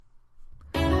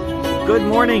Good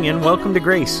morning and welcome to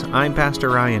Grace. I'm Pastor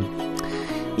Ryan.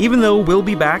 Even though we'll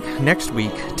be back next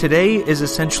week, today is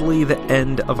essentially the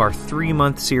end of our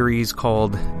 3-month series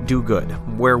called Do Good,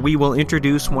 where we will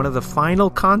introduce one of the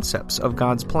final concepts of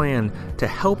God's plan to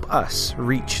help us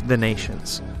reach the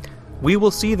nations. We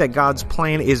will see that God's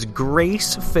plan is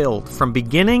grace-filled from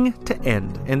beginning to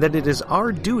end, and that it is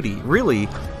our duty, really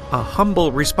a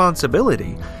humble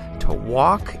responsibility, to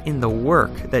walk in the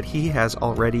work that He has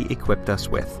already equipped us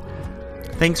with.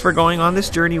 Thanks for going on this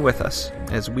journey with us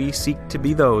as we seek to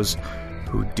be those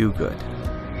who do good.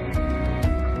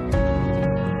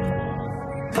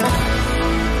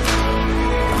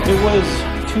 It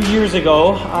was 2 years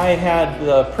ago. I had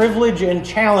the privilege and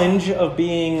challenge of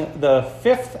being the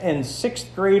 5th and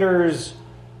 6th graders'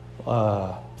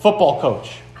 football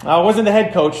coach. I wasn't the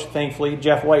head coach, thankfully.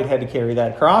 Jeff White had to carry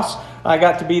that cross. I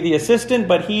got to be the assistant,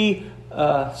 but he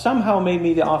somehow made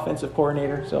me the offensive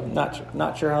coordinator, so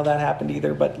not sure how that happened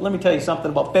either. But let me tell you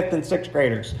something about 5th and 6th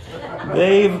graders.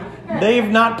 They've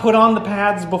not put on the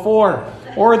pads before,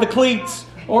 or the cleats,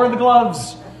 or the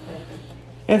gloves.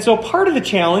 And so part of the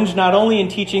challenge, not only in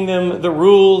teaching them the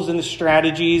rules and the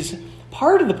strategies,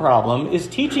 part of the problem is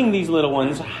teaching these little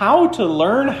ones how to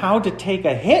learn how to take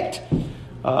a hit.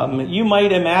 You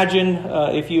might imagine,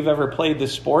 if you've ever played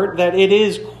this sport, that it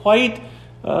is quite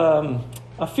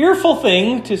a fearful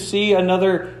thing to see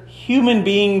another human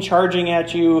being charging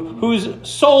at you whose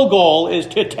sole goal is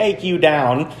to take you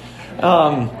down.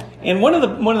 And one of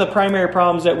the primary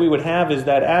problems that we would have is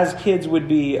that as kids would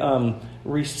be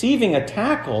receiving a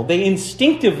tackle, they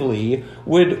instinctively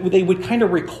would kind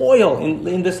of recoil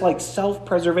in this like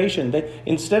self-preservation.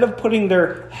 Instead of putting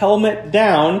their helmet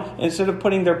down, instead of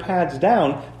putting their pads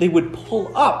down, they would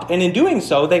pull up. And in doing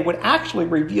so, they would actually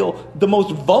reveal the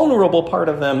most vulnerable part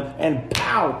of them and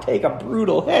pow, take a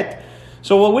brutal hit.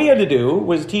 So what we had to do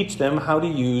was teach them how to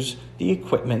use the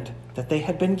equipment that they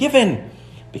had been given,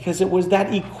 because it was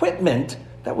that equipment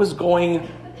that was going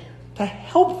to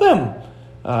help them.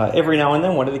 Every now and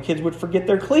then, one of the kids would forget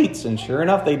their cleats, and sure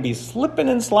enough, they'd be slipping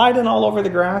and sliding all over the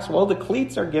grass. Well, the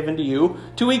cleats are given to you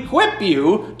to equip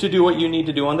you to do what you need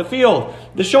to do on the field.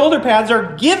 The shoulder pads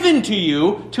are given to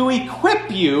you to equip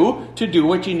you to do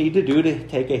what you need to do to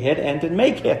take a hit and to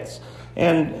make hits.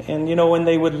 And you know, when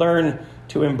they would learn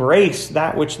to embrace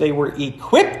that which they were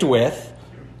equipped with,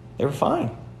 they were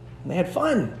fine. They had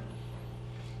fun.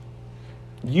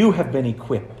 You have been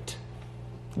equipped.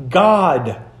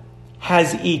 God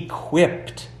has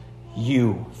equipped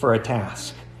you for a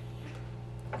task.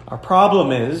 Our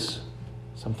problem is,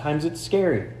 sometimes it's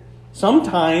scary.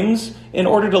 Sometimes, in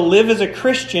order to live as a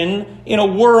Christian in a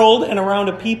world and around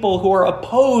a people who are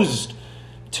opposed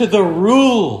to the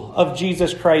rule of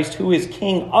Jesus Christ, who is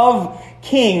King of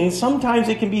Kings, sometimes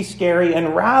it can be scary,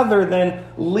 and rather than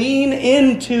lean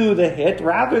into the hit,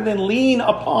 rather than lean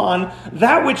upon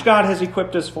that which God has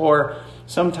equipped us for,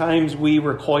 sometimes we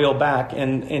recoil back,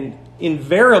 and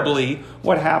invariably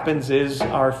what happens is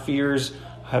our fears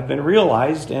have been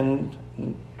realized and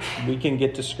we can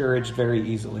get discouraged very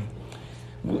easily.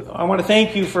 I want to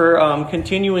thank you for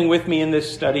continuing with me in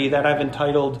this study that I've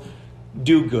entitled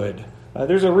Do Good.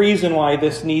 There's a reason why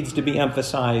this needs to be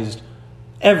emphasized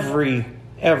every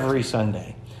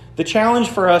Sunday. The challenge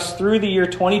for us through the year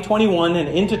 2021 and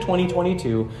into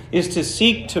 2022 is to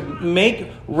seek to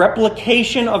make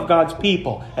replication of God's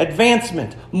people,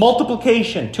 advancement,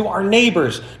 multiplication to our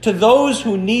neighbors, to those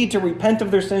who need to repent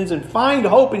of their sins and find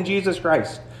hope in Jesus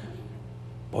Christ.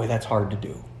 Boy, that's hard to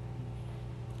do.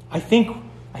 I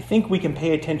think we can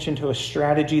pay attention to a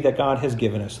strategy that God has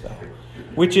given us, though,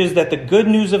 which is that the good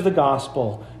news of the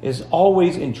gospel is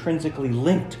always intrinsically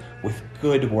linked with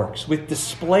good works, with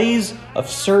displays of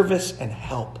service and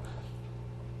help.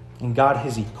 And God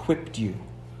has equipped you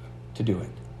to do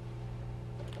it.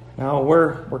 Now,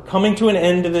 we're coming to an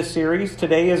end of this series.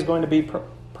 Today is going to be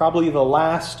probably the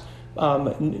last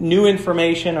new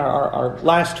information, our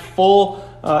last full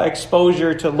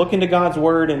exposure to look into God's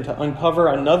Word and to uncover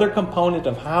another component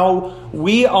of how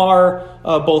we are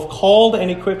both called and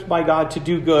equipped by God to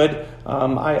do good.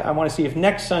 I want to see if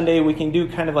next Sunday we can do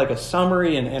kind of like a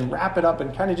summary and wrap it up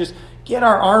and kind of just get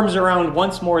our arms around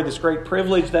once more this great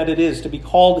privilege that it is to be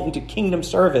called into kingdom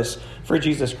service for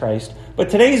Jesus Christ. But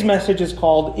today's message is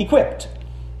called Equipped.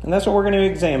 And that's what we're going to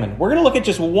examine. We're going to look at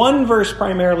just one verse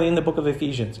primarily in the book of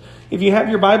Ephesians. If you have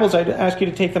your Bibles, I'd ask you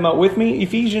to take them out with me.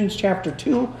 Ephesians chapter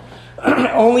 2,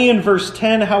 only in verse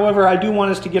 10. However, I do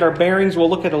want us to get our bearings. We'll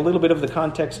look at a little bit of the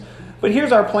context. But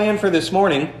here's our plan for this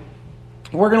morning.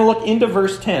 We're going to look into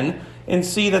verse 10 and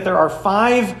see that there are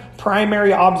 5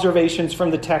 primary observations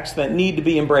from the text that need to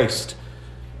be embraced.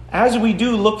 as we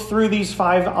do look through these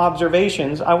 5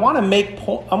 observations, I want to make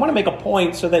a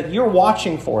point so that you're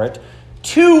watching for it.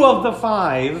 2 of the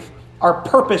 5 are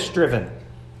purpose-driven.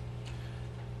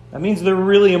 That means they're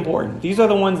really important. These are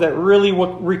the ones that really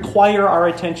require our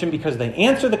attention because they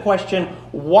answer the question,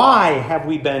 why have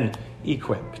we been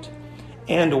equipped?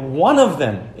 And one of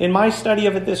them, in my study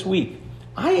of it this week,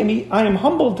 I am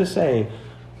humbled to say,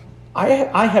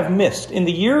 I have missed. In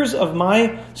the years of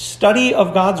my study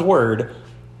of God's Word,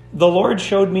 the Lord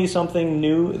showed me something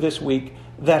new this week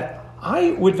that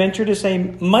I would venture to say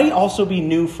might also be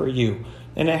new for you.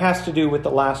 And it has to do with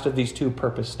the last of these 2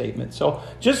 purpose statements. So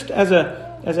just as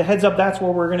a heads up, that's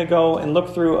where we're going to go and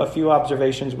look through a few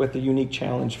observations with the unique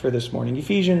challenge for this morning.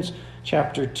 Ephesians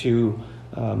chapter 2.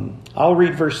 I'll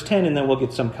read verse 10 and then we'll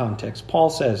get some context. Paul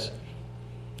says,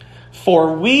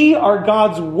 "For we are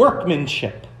God's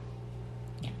workmanship,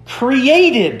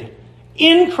 created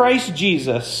in Christ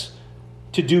Jesus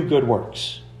to do good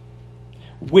works,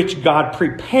 which God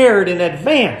prepared in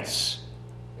advance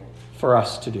for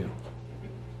us to do."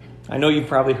 I know you've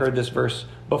probably heard this verse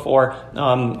before.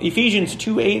 Ephesians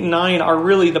 2, 8, and 9 are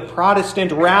really the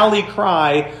Protestant rally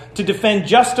cry to defend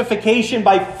justification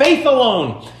by faith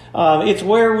alone. It's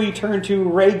where we turn to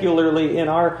regularly in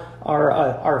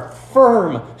our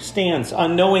firm stance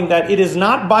on knowing that it is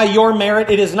not by your merit,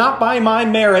 it is not by my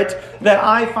merit that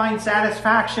I find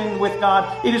satisfaction with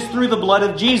God. It is through the blood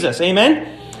of Jesus. Amen?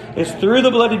 It's through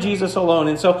the blood of Jesus alone.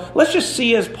 And so let's just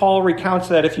see as Paul recounts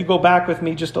that. If you go back with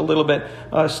me just a little bit,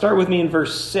 start with me in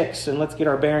verse 6 and let's get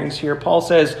our bearings here. Paul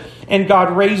says, "And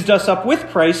God raised us up with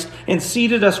Christ and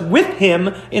seated us with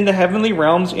him in the heavenly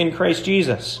realms in Christ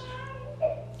Jesus,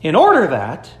 in order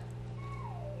that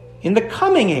in the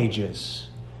coming ages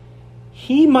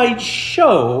he might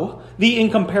show the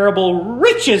incomparable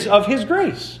riches of his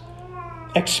grace,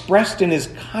 expressed in his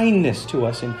kindness to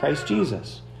us in Christ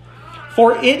Jesus.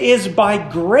 For it is by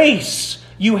grace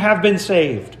you have been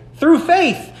saved, through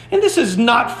faith. And this is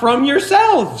not from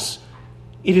yourselves.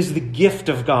 It is the gift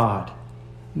of God,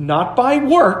 not by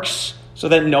works, so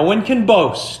that no one can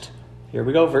boast." Here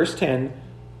we go, verse 10.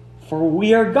 "For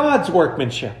we are God's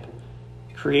workmanship,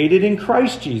 created in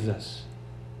Christ Jesus,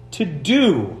 to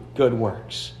do good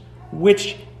works,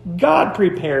 which God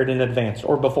prepared in advance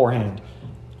or beforehand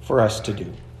for us to do."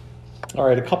 All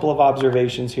right, a couple of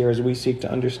observations here as we seek to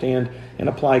understand and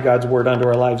apply God's word unto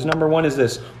our lives. Number 1 is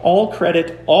this: all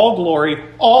credit, all glory,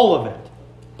 all of it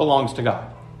belongs to God.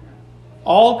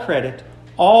 All credit,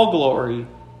 all glory,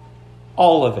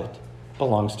 all of it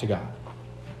belongs to God.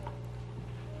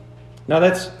 Now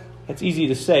that's easy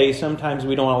to say. Sometimes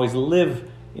we don't always live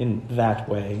in that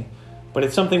way, but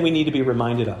it's something we need to be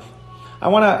reminded of. I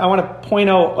want to point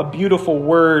out a beautiful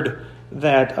word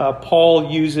that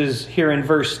Paul uses here in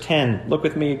verse 10. Look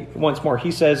with me once more.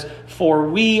 He says, "For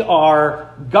we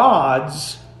are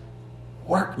God's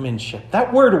workmanship."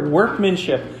 That word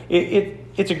workmanship,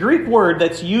 it's a Greek word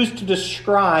that's used to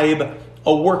describe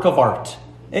a work of art.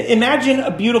 Imagine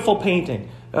a beautiful painting.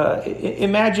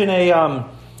 Imagine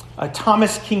a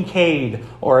Thomas Kinkade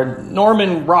or a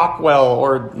Norman Rockwell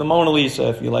or the Mona Lisa,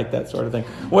 if you like that sort of thing.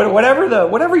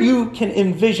 Whatever you can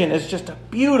envision as just a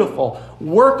beautiful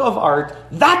work of art,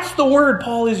 that's the word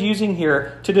Paul is using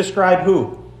here to describe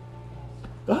who?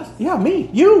 Us. Yeah,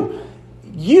 me. You.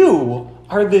 You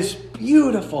are this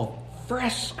beautiful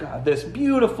fresca, this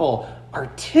beautiful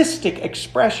artistic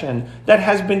expression that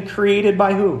has been created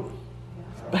by who?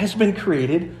 Has been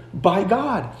created by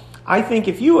God. I think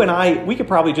if you and I, we could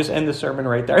probably just end the sermon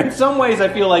right there. In some ways, I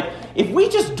feel like if we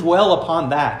just dwell upon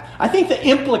that, I think the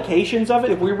implications of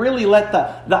it, if we really let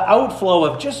the outflow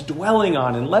of just dwelling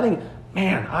on and letting,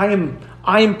 man,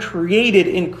 I am created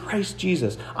in Christ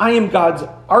Jesus. I am God's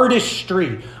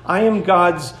artistry. I am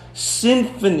God's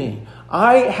symphony.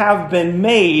 I have been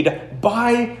made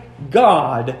by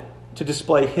God to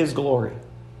display his glory.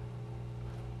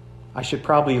 I should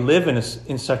probably live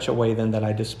in such a way then that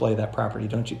I display that property,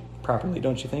 don't you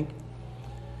think?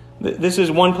 This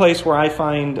is one place where I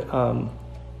find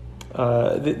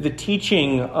the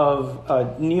teaching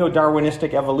of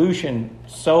neo-Darwinistic evolution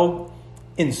so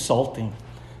insulting.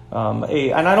 And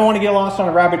I don't want to get lost on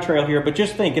a rabbit trail here, but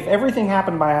just think, if everything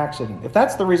happened by accident, if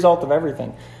that's the result of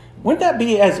everything, wouldn't that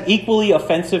be as equally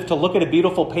offensive to look at a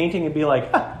beautiful painting and be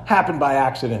like, happened by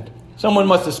accident. Someone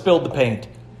must have spilled the paint.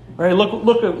 Right?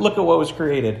 Look at what was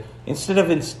created. Instead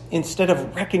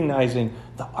of recognizing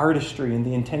the artistry and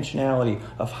the intentionality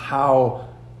of how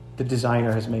the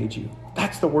designer has made you.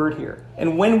 That's the word here.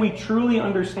 And when we truly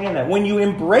understand that, when you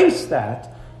embrace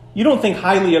that, you don't think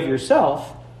highly of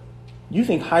yourself, you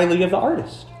think highly of the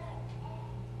artist.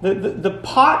 The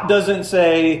pot doesn't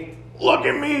say, look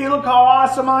at me, look how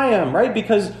awesome I am, right?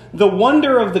 Because the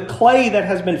wonder of the clay that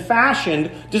has been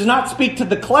fashioned does not speak to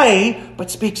the clay, but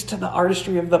speaks to the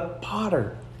artistry of the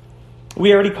potter.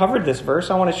 We already covered this verse.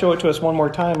 I want to show it to us one more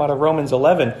time out of Romans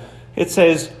 11. It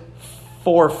says,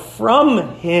 "For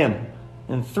from him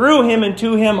and through him and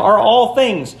to him are all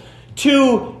things.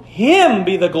 To him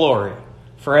be the glory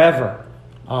forever.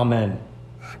 Amen."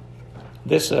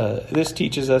 This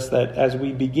teaches us that as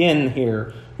we begin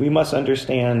here, we must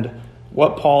understand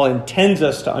what Paul intends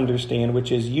us to understand,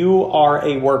 which is you are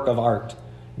a work of art.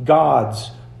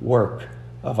 God's work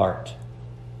of art.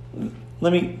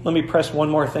 Let me press one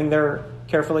more thing there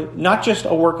carefully. Not just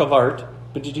a work of art,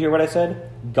 but did you hear what I said?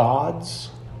 God's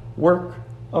work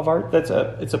of art. It's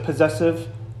a possessive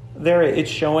there. It's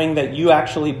showing that you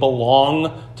actually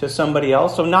belong to somebody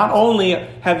else. So not only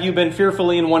have you been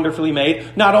fearfully and wonderfully made,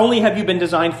 not only have you been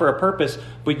designed for a purpose,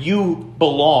 but you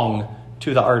belong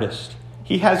to the artist.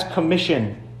 He has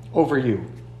commission over you.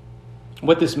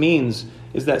 What this means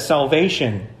is that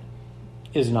salvation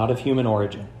is not of human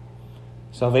origin.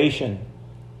 Salvation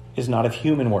is not of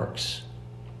human works.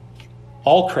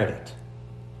 All credit,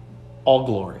 all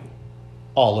glory,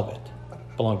 all of it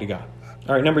belong to God.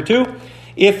 All right, number 2,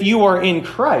 if you are in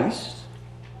Christ,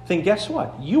 then guess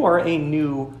what? You are a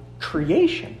new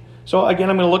creation. So again,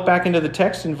 I'm going to look back into the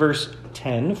text in verse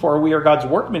 10, "For we are God's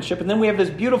workmanship." And then we have this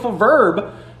beautiful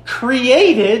verb,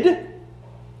 created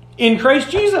in Christ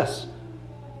Jesus.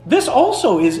 This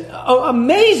also is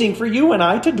amazing for you and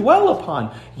I to dwell upon.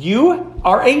 You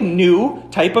are a new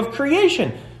type of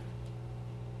creation.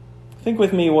 Think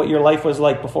with me what your life was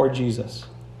like before Jesus.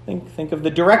 Think of the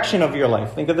direction of your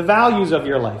life. Think of the values of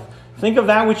your life. Think of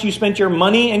that which you spent your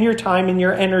money and your time and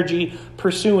your energy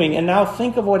pursuing. And now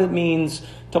think of what it means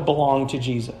to belong to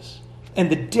Jesus and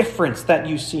the difference that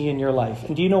you see in your life.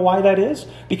 And do you know why that is?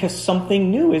 Because something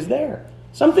new is there.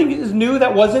 Something is new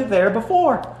that wasn't there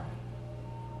before.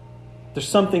 There's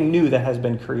something new that has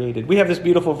been created. We have this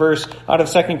beautiful verse out of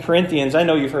 2 Corinthians. I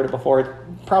know you've heard it before. It's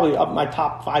probably up my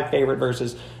top 5 favorite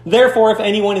verses. "Therefore, if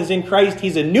anyone is in Christ,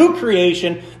 he's a new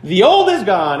creation. The old is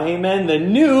gone." Amen. The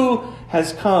new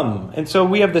has come. And so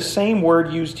we have the same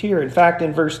word used here. In fact,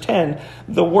 in verse 10,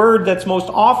 the word that's most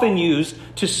often used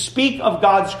to speak of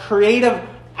God's creative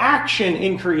action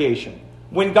in creation.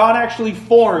 When God actually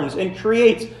forms and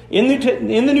creates in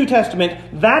the New Testament,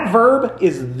 that verb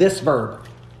is this verb.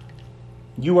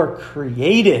 You are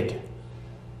created.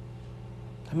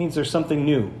 That means there's something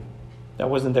new that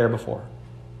wasn't there before.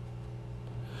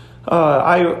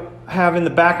 I have in the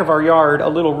back of our yard a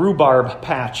little rhubarb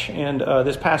patch. And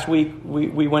this past week,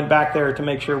 we went back there to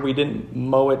make sure we didn't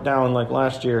mow it down like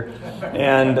last year.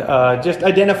 And just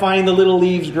identifying the little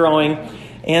leaves growing.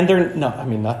 And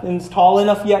nothing's tall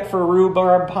enough yet for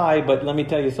rhubarb pie. But let me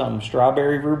tell you something.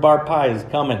 Strawberry rhubarb pie is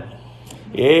coming.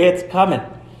 It's coming.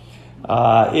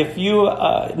 If you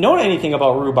know anything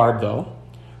about rhubarb, though,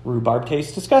 rhubarb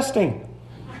tastes disgusting.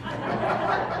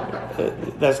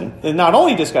 That's not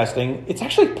only disgusting, it's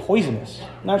actually poisonous.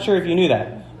 Not sure if you knew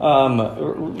that.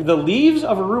 The leaves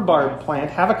of a rhubarb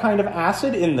plant have a kind of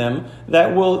acid in them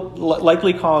that will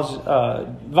likely cause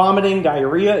vomiting,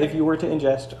 diarrhea, if you were to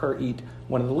ingest or eat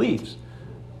one of the leaves.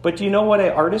 But do you know what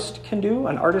an artist can do?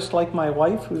 An artist like my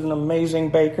wife, who's an amazing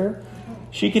baker.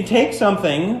 She can take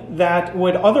something that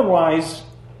would otherwise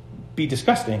be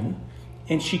disgusting,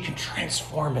 and she can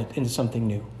transform it into something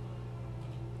new.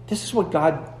 This is what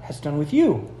God has done with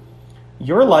you.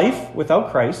 Your life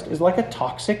without Christ is like a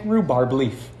toxic rhubarb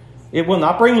leaf. It will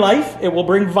not bring life, it will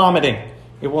bring vomiting.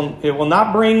 It will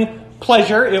not bring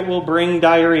pleasure, it will bring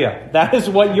diarrhea. That is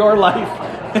what your life...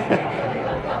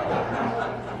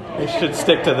 I should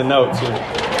stick to the notes here.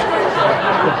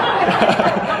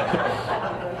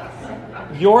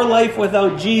 Your life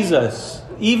without Jesus,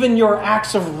 even your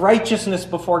acts of righteousness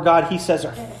before God, he says,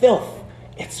 are filth.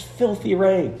 It's filthy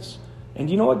rags. And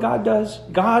you know what God does?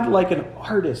 God, like an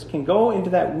artist, can go into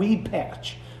that weed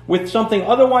patch with something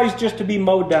otherwise just to be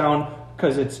mowed down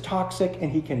because it's toxic,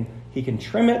 and he can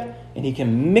trim it and he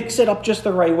can mix it up just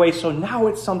the right way. So now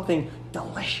it's something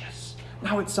delicious.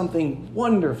 Now it's something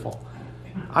wonderful.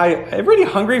 Everybody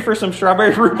hungry for some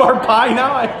strawberry rhubarb pie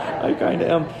now? I kind of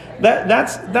am.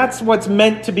 That's what's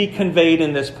meant to be conveyed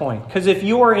in this point. Because if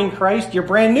you are in Christ, you're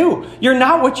brand new. You're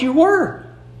not what you were.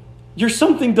 You're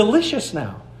something delicious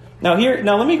now. Now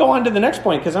let me go on to the next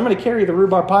point, because I'm going to carry the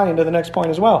rhubarb pie into the next point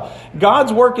as well.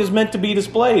 God's work is meant to be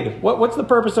displayed. What's the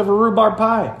purpose of a rhubarb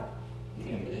pie?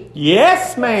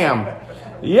 Yes, ma'am.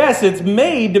 Yes, it's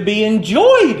made to be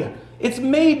enjoyed. It's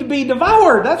made to be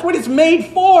devoured. That's what it's made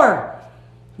for.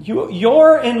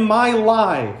 Your and my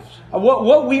lives,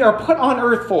 what we are put on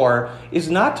earth for, is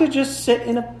not to just sit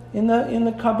in a in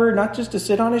the cupboard, not just to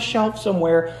sit on a shelf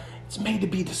somewhere. It's made to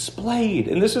be displayed.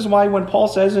 And this is why when Paul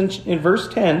says in verse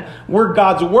 10, we're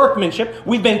God's workmanship,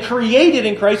 we've been created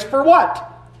in Christ for what?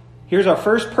 Here's our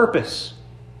first purpose.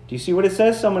 Do you see what it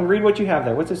says? Someone read what you have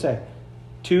there. What's it say?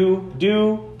 To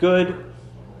do good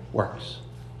works.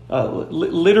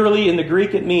 Literally in the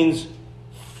Greek it means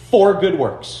for good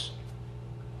works.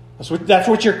 That's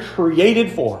what you're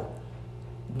created for.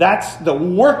 That's the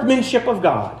workmanship of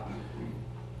God.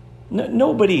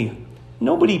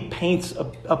 Nobody paints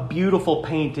a beautiful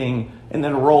painting and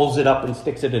then rolls it up and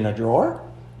sticks it in a drawer.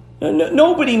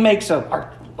 Nobody makes a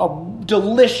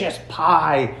delicious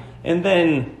pie and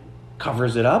then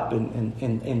covers it up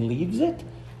and leaves it.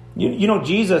 You know,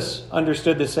 Jesus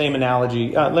understood the same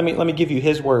analogy. Let me give you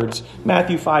his words.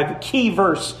 Matthew 5, key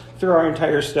verse through our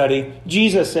entire study.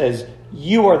 Jesus says,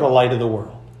 "You are the light of the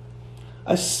world.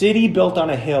 A city built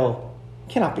on a hill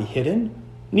cannot be hidden.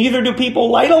 Neither do people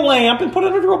light a lamp and put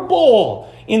it under a bowl.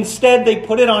 Instead, they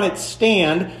put it on its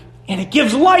stand, and it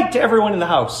gives light to everyone in the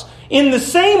house. In the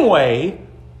same way,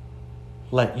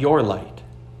 let your light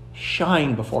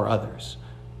shine before others,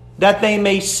 that they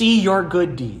may see your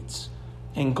good deeds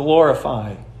and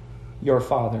glorify your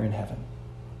Father in heaven."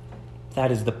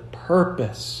 That is the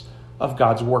purpose of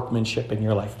God's workmanship in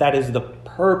your life. That is the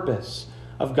purpose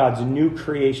of God's new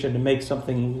creation, to make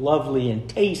something lovely and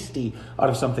tasty out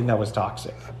of something that was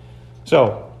toxic.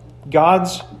 So,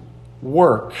 God's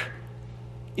work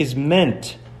is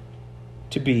meant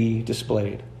to be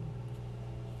displayed.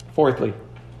 Fourthly,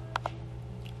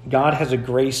 God has a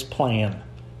grace plan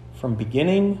from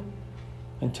beginning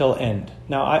until end.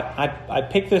 Now, I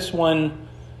picked this one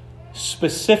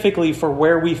specifically for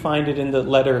where we find it in the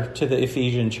letter to the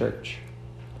Ephesian church.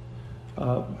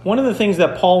 One of the things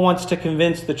that Paul wants to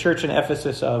convince the church in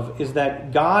Ephesus of is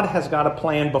that God has got a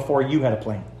plan before you had a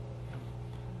plan.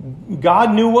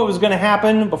 God knew what was going to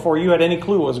happen before you had any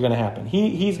clue what was going to happen.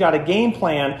 He's got a game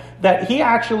plan that he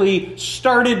actually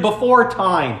started before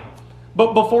time.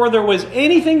 But before there was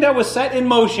anything that was set in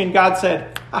motion, God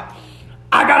said, I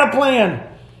got a plan.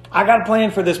 I got a plan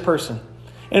for this person.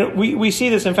 And we see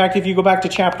this, in fact, if you go back to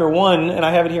chapter 1, and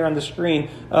I have it here on the screen,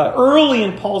 early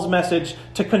in Paul's message,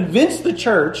 to convince the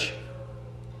church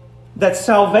that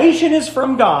salvation is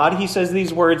from God, he says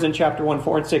these words in chapter 1,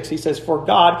 4, and 6. He says, "For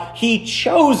God, he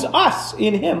chose us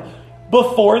in him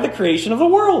before the creation of the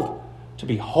world, to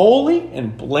be holy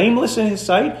and blameless in his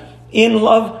sight. In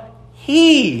love,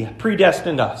 he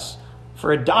predestined us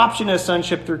for adoption as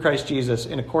sonship through Christ Jesus,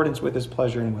 in accordance with his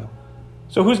pleasure and will."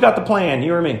 So who's got the plan,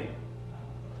 you or me?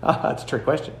 That's a trick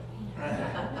question.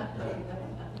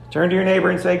 Turn to your neighbor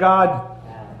and say,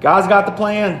 God's got the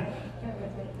plan.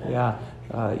 Yeah.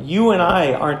 You and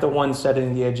I aren't the ones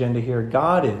setting the agenda here.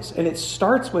 God is. And it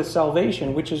starts with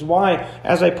salvation, which is why,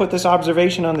 as I put this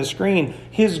observation on the screen,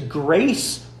 his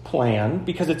grace plan,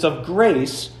 because it's of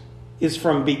grace, is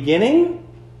from beginning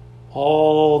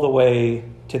all the way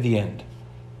to the end.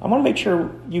 I want to make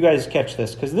sure you guys catch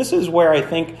this, because this is where I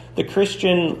think the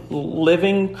Christian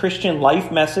living, Christian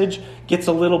life message gets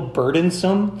a little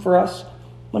burdensome for us.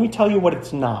 Let me tell you what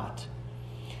it's not.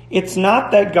 It's not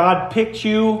that God picked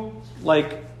you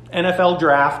like NFL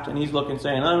draft, and he's looking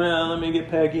saying, "Oh man, let me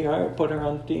get Peggy. All right, put her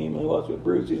on the team. Who else with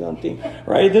Bruce? He's on the team."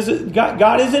 Right? This is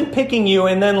God isn't picking you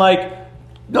and then like,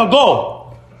 "No,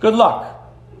 go. Good luck.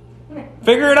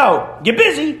 Figure it out. Get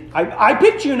busy. I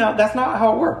picked you now." That's not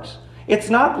how it works. It's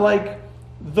not like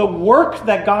the work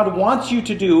that God wants you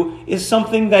to do is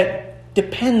something that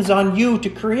depends on you to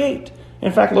create.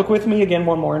 In fact, look with me again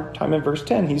one more time in verse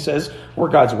 10. He says, "We're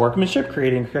God's workmanship,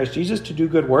 created in Christ Jesus to do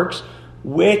good works,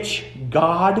 which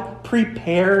God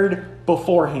prepared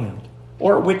beforehand,"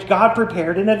 or which God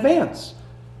prepared in advance.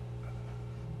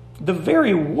 The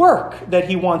very work that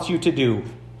he wants you to do,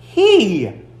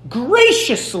 he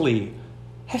graciously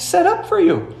has set up for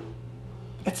you.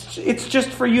 It's just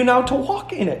for you now to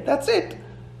walk in it. That's it.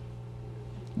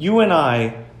 You and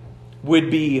I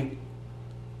would be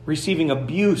receiving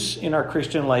abuse in our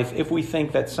Christian life if we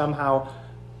think that somehow,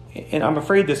 and I'm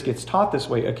afraid this gets taught this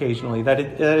way occasionally, that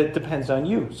it depends on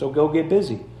you. So go get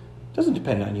busy. It doesn't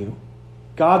depend on you.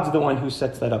 God's the one who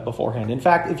sets that up beforehand. In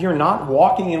fact, if you're not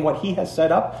walking in what he has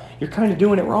set up, you're kind of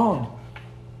doing it wrong.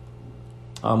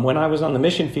 When I was on the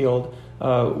mission field,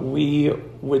 we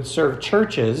would serve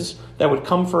churches that would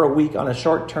come for a week on a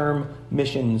short-term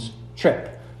missions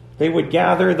trip. They would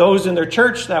gather those in their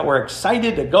church that were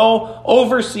excited to go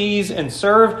overseas and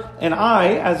serve. And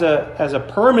I, as a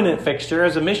permanent fixture,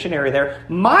 as a missionary there,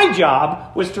 my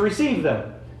job was to receive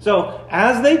them. So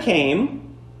as they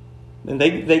came, and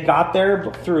they got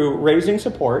there through raising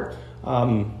support,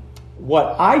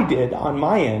 what I did on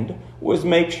my end was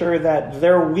make sure that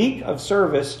their week of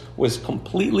service was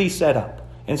completely set up.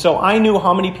 And so I knew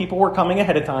how many people were coming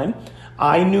ahead of time.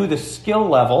 I knew the skill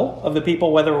level of the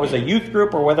people, whether it was a youth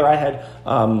group or whether I had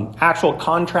actual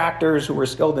contractors who were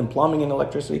skilled in plumbing and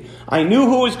electricity. I knew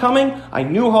who was coming. I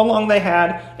knew how long they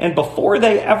had. And before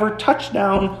they ever touched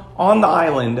down on the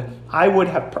island,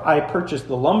 I purchased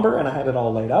the lumber and I had it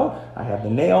all laid out. I had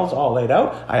the nails all laid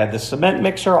out. I had the cement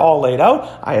mixer all laid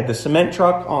out. I had the cement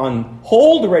truck on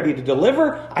hold, ready to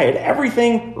deliver. I had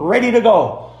everything ready to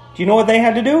go. Do you know what they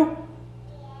had to do?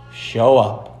 Show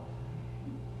up.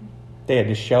 They had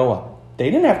to show up. They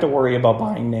didn't have to worry about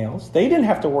buying nails. They didn't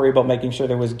have to worry about making sure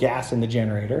there was gas in the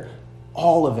generator.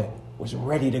 All of it was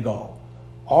ready to go.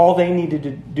 All they needed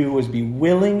to do was be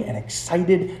willing and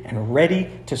excited and ready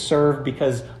to serve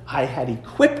because I had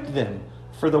equipped them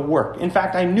for the work. In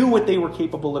fact, I knew what they were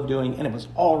capable of doing and it was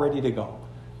all ready to go.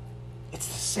 It's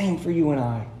the same for you and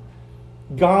I.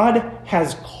 God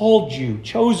has called you,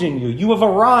 chosen you. You have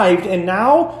arrived and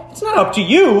now it's not up to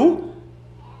you.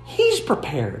 He's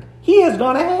prepared. He has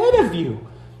gone ahead of you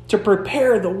to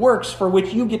prepare the works for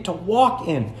which you get to walk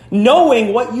in,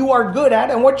 knowing what you are good at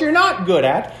and what you're not good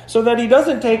at, so that he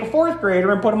doesn't take a fourth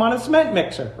grader and put him on a cement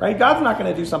mixer, right? God's not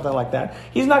going to do something like that.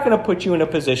 He's not going to put you in a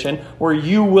position where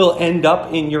you will end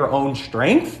up in your own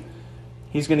strength.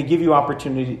 He's going to give you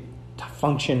opportunity to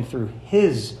function through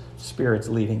his Spirit's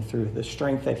leading, through the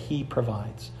strength that he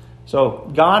provides.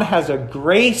 So God has a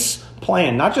grace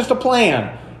plan, not just a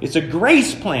plan. It's a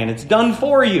grace plan. It's done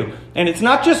for you. And it's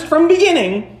not just from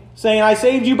beginning, saying, I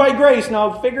saved you by grace,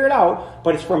 now figure it out.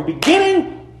 But it's from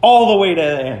beginning all the way to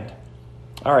the end.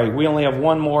 All right, we only have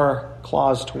one more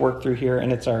clause to work through here,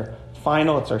 and it's our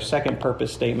second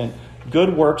purpose statement.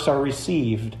 Good works are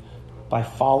received by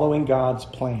following God's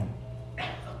plan.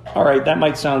 All right, that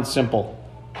might sound simple.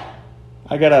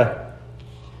 I gotta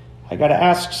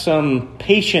ask some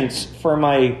patience for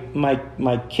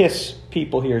my KISS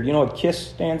people here. Do you know what KISS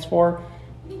stands for?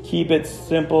 Keep it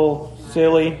simple,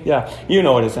 silly. Yeah, you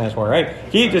know what it stands for, right?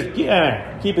 Keep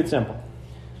it simple.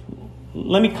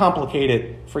 Let me complicate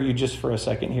it for you just for a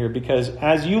second here, because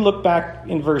as you look back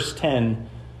in verse 10,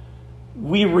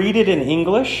 we read it in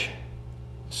English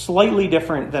slightly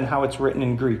different than how it's written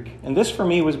in Greek. And this for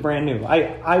me was brand new.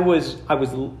 I was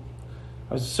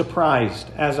surprised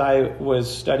as I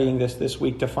was studying this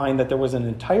week to find that there was an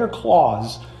entire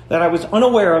clause that I was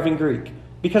unaware of in Greek.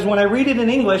 Because when I read it in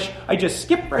English, I just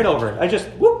skip right over it. I just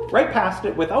whoop right past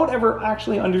it without ever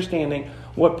actually understanding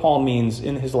what Paul means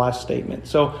in his last statement.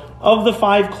 So of the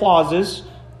 5 clauses,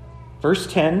 verse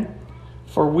 10,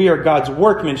 for we are God's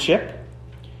workmanship,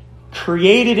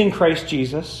 created in Christ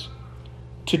Jesus,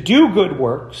 to do good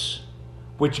works,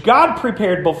 which God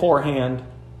prepared beforehand.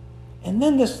 And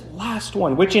then this last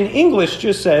one, which in English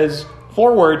just says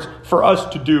 4 words, for us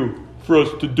to do. For us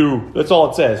to do. That's all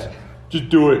it says. Just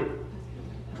do it.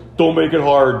 Don't make it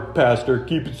hard, Pastor.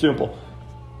 Keep it simple.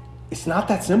 It's not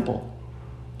that simple.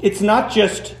 It's not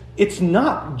just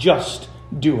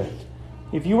do it.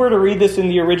 If you were to read this in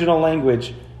the original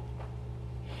language,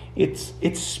 it's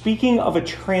speaking of a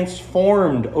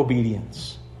transformed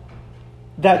obedience.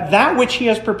 That which he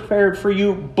has prepared for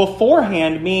you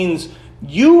beforehand means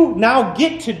you now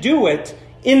get to do it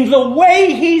in the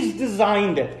way he's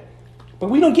designed it. But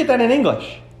we don't get that in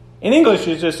English. In English,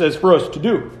 it just says for us to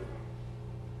do.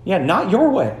 Yeah, not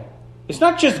your way. It's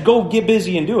not just go get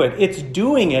busy and do it. It's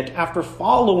doing it after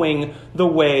following the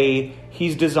way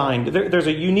he's designed. There's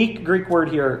a unique Greek word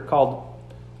here called,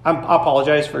 I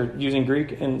apologize for using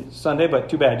Greek in Sunday, but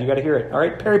too bad. You got to hear it. All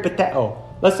right, peripateo.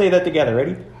 Let's say that together.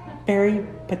 Ready?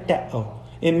 Peripateo.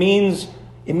 It means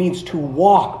to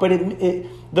walk, but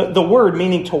the word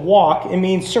meaning to walk, it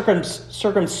means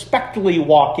circumspectly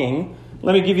walking.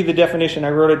 Let me give you the definition.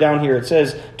 I wrote it down here. It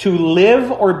says, to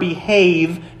live or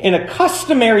behave in a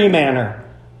customary manner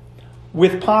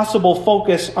with possible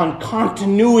focus on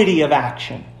continuity of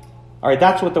action. All right,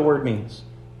 that's what the word means.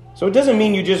 So it doesn't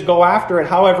mean you just go after it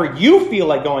however you feel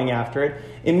like going after it.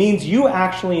 It means you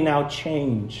actually now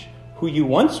change who you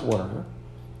once were,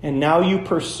 and now you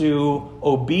pursue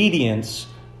obedience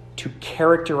to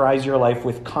characterize your life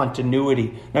with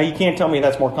continuity. Now, you can't tell me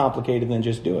that's more complicated than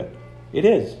just do it. It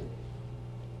is.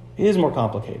 It is more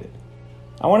complicated.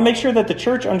 I want to make sure that the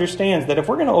church understands that if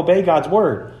we're going to obey God's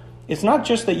word, it's not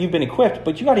just that you've been equipped,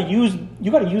 but you got to use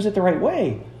it the right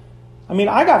way. I mean,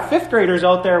 I got 5th graders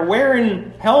out there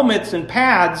wearing helmets and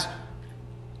pads,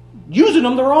 using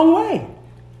them the wrong way.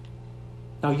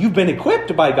 Now, you've been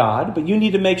equipped by God, but you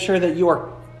need to make sure that you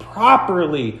are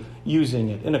properly using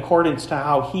it in accordance to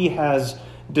how he has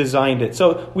designed it.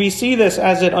 So we see this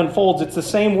as it unfolds. It's the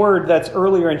same word that's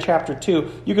earlier in chapter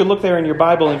 2. You could look there in your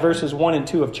Bible in verses 1 and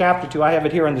 2 of chapter 2. I have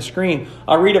it here on the screen.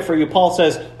 I'll read it for you. Paul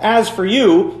says, "As for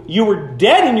you, you were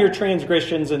dead in your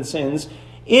transgressions and sins,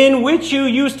 in which you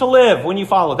used to live," when you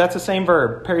follow. That's the same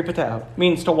verb, peripateo,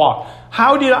 means to walk.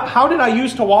 How did I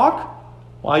used to walk?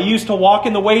 Well, I used to walk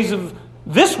in the ways of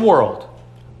this world.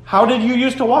 How did you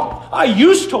used to walk? I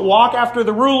used to walk after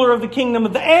the ruler of the kingdom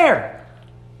of the air.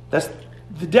 That's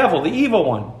the devil, the evil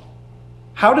one.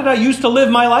 How did I used to live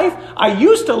my life? I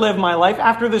used to live my life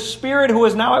after the Spirit who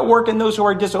is now at work in those who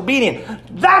are disobedient.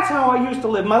 That's how I used to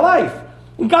live my life.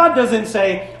 God doesn't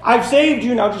say, "I've saved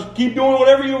you, now just keep doing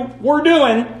whatever you were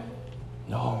doing."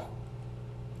 No.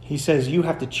 He says you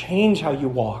have to change how you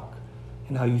walk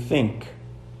and how you think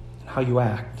and how you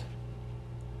act.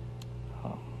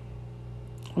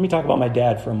 Let me talk about my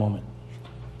dad for a moment.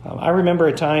 I remember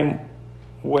a time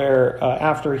where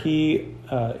after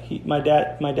my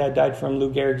dad died from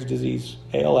Lou Gehrig's disease,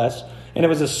 ALS, and it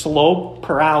was a slow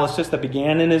paralysis that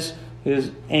began in his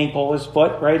ankle, his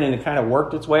foot, right, and it kind of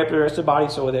worked its way up to the rest of the body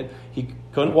so that he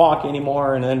couldn't walk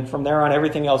anymore, and then from there on,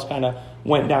 everything else kind of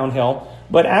went downhill.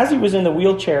 But as he was in the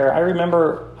wheelchair, I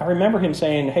remember him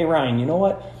saying, "Hey, Ryan, you know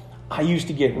what? I used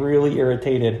to get really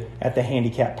irritated at the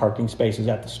handicapped parking spaces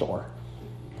at the store.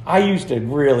 I used to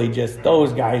really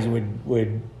those guys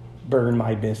would burn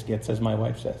my biscuits," as my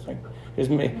wife says.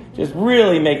 Right? Just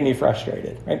really make me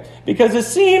frustrated, right? Because it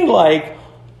seemed like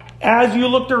as you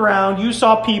looked around, you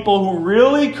saw people who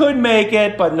really could make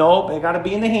it, but nope, they got to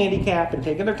be in the handicap and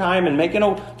taking their time and making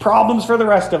problems for the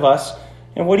rest of us.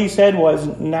 And what he said was,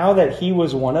 now that he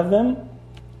was one of them,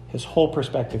 his whole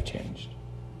perspective changed.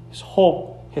 His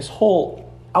whole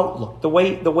outlook, the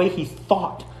way he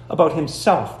thought about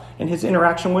himself and his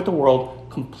interaction with the world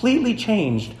completely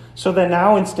changed. So that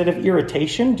now, instead of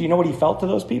irritation, do you know what he felt to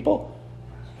those people?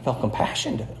 He felt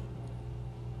compassion to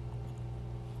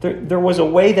them. There was a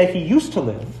way that he used to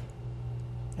live,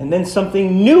 and then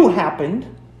something new happened,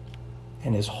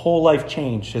 and his whole life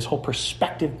changed. His whole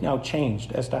perspective now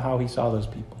changed as to how he saw those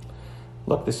people.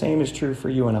 Look, the same is true for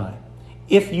you and I.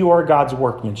 If you are God's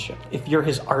workmanship, if you're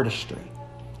his artistry,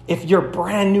 if you're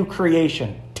brand new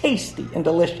creation, tasty and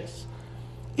delicious,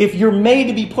 if you're made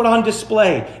to be put on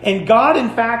display, and God, in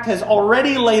fact, has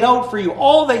already laid out for you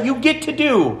all that you get to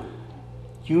do,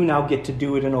 you now get to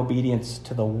do it in obedience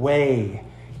to the way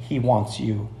he wants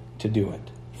you to do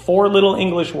it. 4 little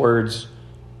English words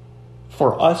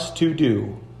for us to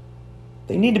do.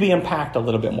 They need to be unpacked a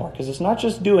little bit more, because it's not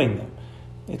just doing them.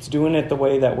 It's doing it the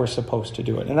way that we're supposed to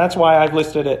do it. And that's why I've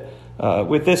listed it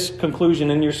with this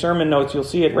conclusion. In your sermon notes, you'll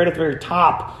see it right at the very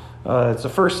top. It's the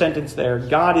first sentence there.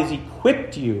 God has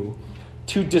equipped you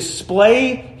to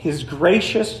display his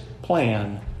gracious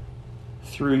plan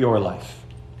through your life.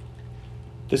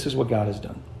 This is what God has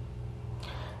done.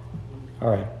 All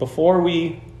right, before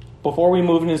we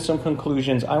move into some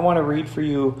conclusions, I want to read for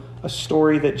you a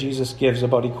story that Jesus gives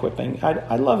about equipping.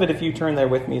 I'd love it if you turn there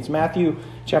with me. It's Matthew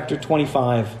chapter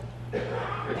 25.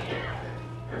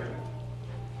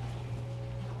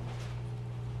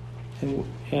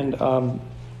 And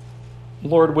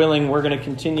Lord willing, we're going to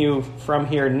continue from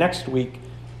here next week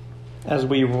as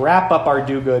we wrap up our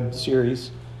Do Good series.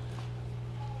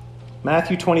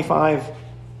 Matthew 25,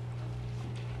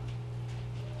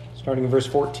 starting in verse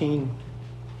 14.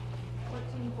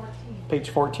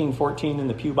 Page 1414 in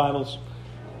the Pew Bibles.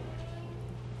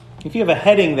 If you have a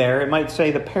heading there, it might say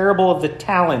the parable of the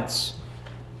talents.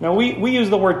 Now, we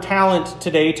use the word talent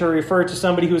today to refer to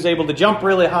somebody who's able to jump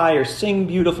really high or sing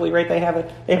beautifully, right? They have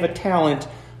a talent.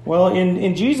 Well,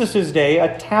 in Jesus' day,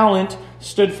 a talent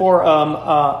stood for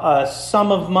a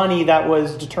sum of money that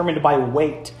was determined by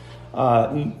weight.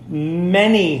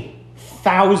 Many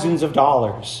thousands of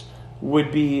dollars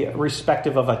would be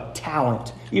respective of a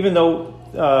talent, even though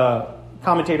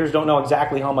commentators don't know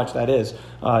exactly how much that is.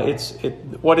 It's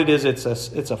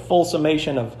a full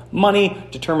summation of money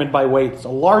determined by weight. It's a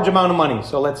large amount of money,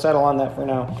 so let's settle on that for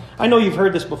now. I know you've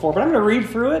heard this before, but I'm going to read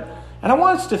through it, and I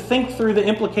want us to think through the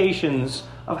implications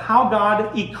of how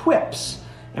God equips.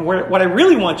 And what I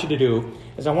really want you to do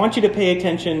is I want you to pay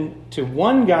attention to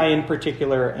one guy in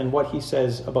particular and what he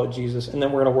says about Jesus, and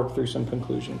then we're going to work through some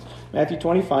conclusions. Matthew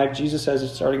 25, Jesus says,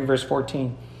 starting in verse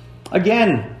 14,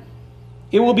 "Again,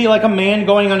 it will be like a man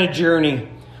going on a journey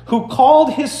who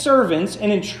called his servants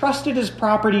and entrusted his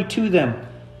property to them.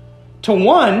 To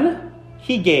one,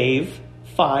 he gave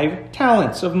 5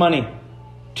 talents of money.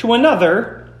 To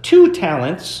another, 2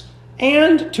 talents.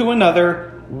 And to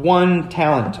another, 1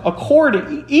 talent.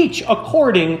 Each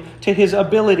according to his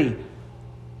ability.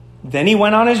 Then he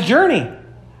went on his journey.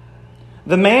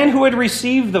 The man who had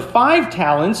received the 5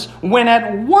 talents went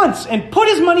at once and put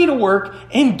his money to work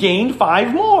and gained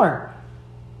 5 more.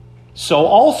 So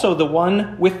also the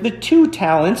one with the 2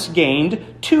 talents gained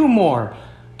 2 more.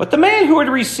 But the man who had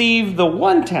received the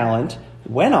 1 talent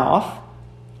went off,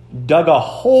 dug a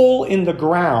hole in the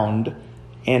ground,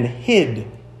 and hid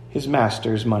his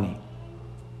master's money.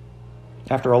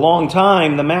 After a long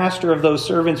time, the master of those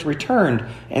servants returned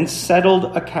and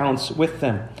settled accounts with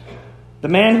them. The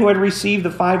man who had received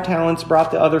the 5 talents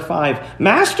brought the other 5.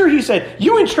 Master, he said,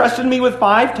 you entrusted me with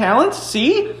 5 talents.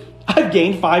 See, I've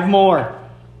gained 5 more.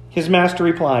 His master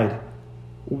replied,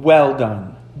 well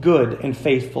done, good and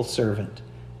faithful servant.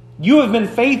 You have been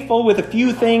faithful with a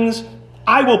few things.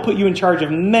 I will put you in charge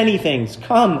of many things.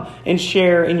 Come and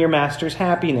share in your master's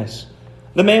happiness.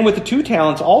 The man with the 2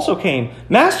 talents also came.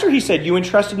 Master, he said, you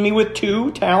entrusted me with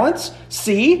 2 talents.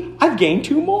 See, I've gained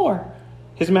 2 more.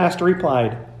 His master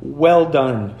replied, well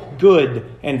done, good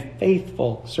and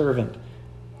faithful servant.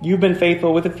 You've been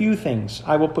faithful with a few things.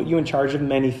 I will put you in charge of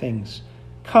many things.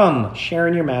 Come, share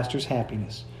in your master's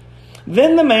happiness.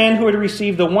 Then the man who had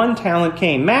received the 1 talent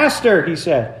came. Master, he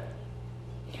said,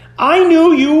 I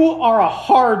knew you are a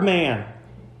hard man,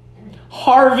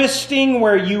 harvesting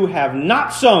where you have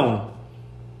not sown,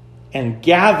 and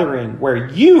gathering where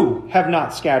you have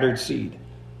not scattered seed.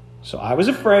 So I was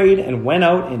afraid and went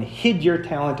out and hid your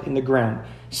talent in the ground.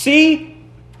 See,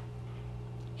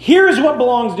 here is what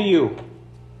belongs to you.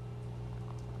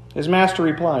 His master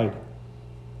replied,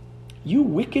 you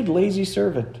wicked, lazy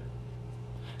servant.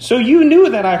 So you knew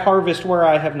that I harvest where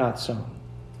I have not sown,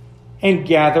 and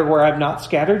gather where I have not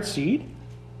scattered seed?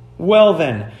 Well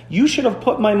then, you should have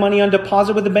put my money on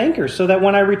deposit with the banker, so that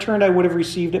when I returned I would have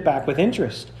received it back with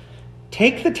interest.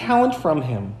 Take the talent from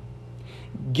him.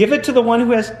 Give it to the one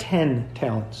who has 10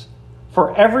 talents.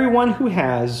 For everyone who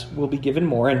has will be given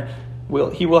more, and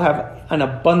he will have an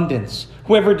abundance.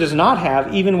 Whoever does not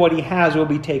have, even what he has will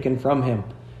be taken from him.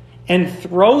 And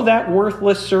throw that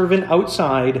worthless servant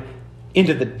outside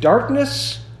into the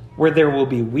darkness where there will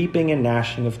be weeping and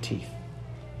gnashing of teeth.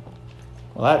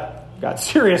 Well, that got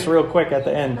serious real quick at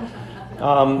the end.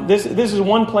 This is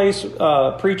one place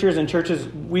preachers and churches,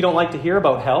 we don't like to hear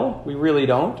about hell. We really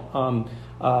don't.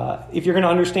 If you're going to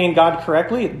understand God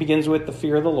correctly, it begins with the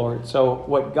fear of the Lord. So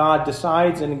what God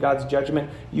decides in God's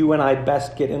judgment, you and I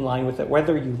best get in line with it,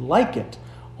 whether you like it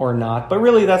or not. But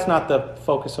really, that's not the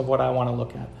focus of what I want to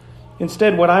look at.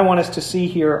 Instead, what I want us to see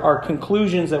here are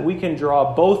conclusions that we can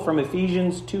draw both from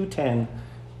Ephesians 2:10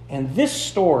 and this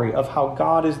story of how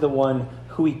God is the one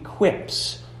who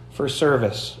equips for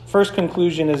service. First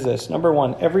conclusion is this. Number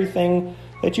 1, everything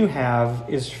that you have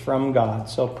is from God.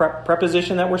 So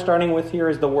preposition that we're starting with here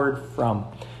is the word from.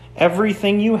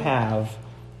 Everything you have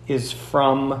is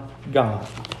from God.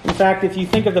 In fact, if you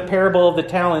think of the parable of the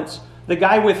talents, the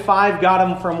guy with 5 got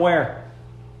them from where?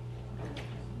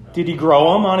 Did he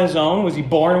grow them on his own? Was he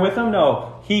born with them?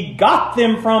 No. He got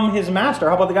them from his master.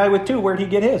 How about the guy with 2? Where did he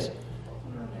get his?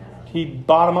 He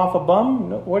bought them off a bum?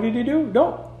 No. What did he do?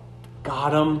 No.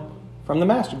 Got them from the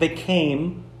master. They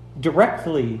came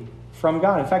directly from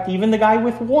God. In fact, even the guy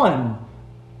with 1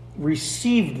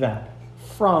 received that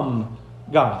from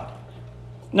God.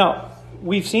 Now,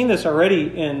 we've seen this already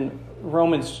in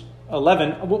Romans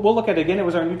 11. We'll look at it again. It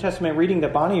was our New Testament reading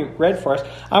that Bonnie read for us.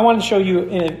 I want to show you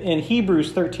in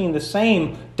Hebrews 13 the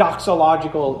same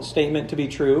doxological statement to be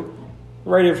true. The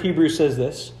writer of Hebrews says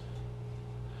this.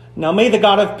 Now may the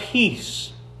God of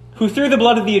peace, who through the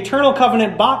blood of the eternal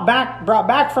covenant brought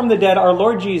back from the dead our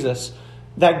Lord Jesus,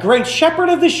 that great shepherd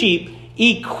of the sheep,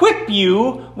 equip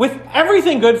you with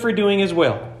everything good for doing his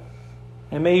will.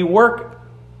 And may he work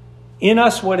in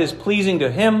us what is pleasing to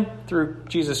him through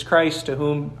Jesus Christ, to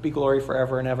whom be glory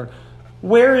forever and ever.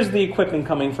 Where is the equipping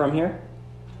coming from here?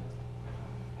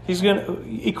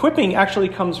 Equipping actually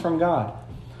comes from God.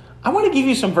 I want to give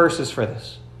you some verses for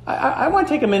this. I want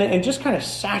to take a minute and just kind of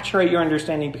saturate your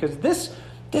understanding, because this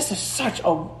is such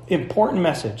an important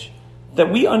message,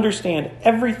 that we understand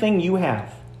everything you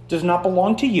have does not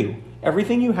belong to you.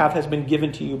 Everything you have has been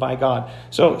given to you by God.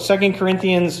 So 2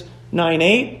 Corinthians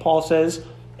 9:8, Paul says,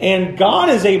 and God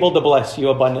is able to bless you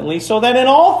abundantly, so that in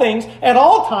all things, at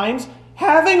all times,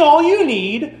 having all you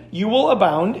need, you will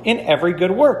abound in every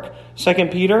good work.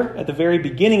 2 Peter, at the very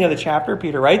beginning of the chapter,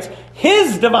 Peter writes,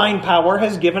 his divine power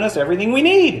has given us everything we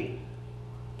need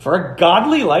for a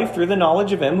godly life through the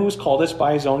knowledge of him who has called us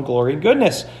by his own glory and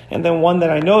goodness. And then one that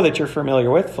I know that you're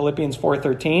familiar with, Philippians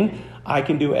 4:13, I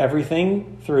can do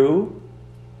everything through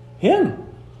him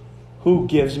who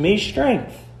gives me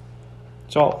strength.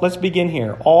 So let's begin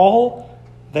here. All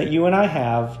that you and I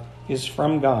have is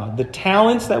from God. The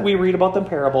talents that we read about the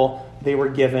parable, they were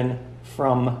given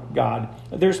from God.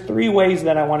 There's three ways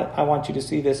that I want you to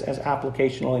see this as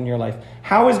applicational in your life.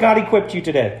 How has God equipped you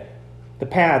today? The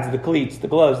pads, the cleats, the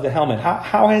gloves, the helmet.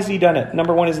 How has he done it?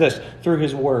 Number one is this, through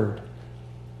his word.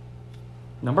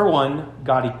 Number one,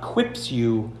 God equips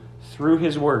you through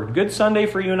his word. Good Sunday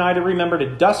for you and I to remember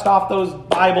to dust off those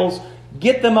Bibles,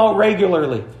 get them out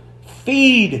regularly.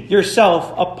 Feed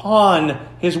yourself upon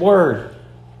his word.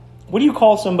 What do you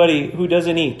call somebody who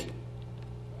doesn't eat?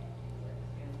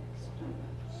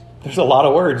 There's a lot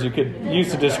of words you could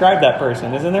use to describe that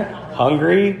person, isn't there?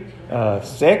 Hungry,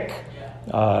 sick,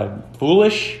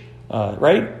 foolish,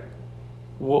 right?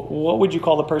 What would you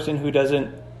call the person who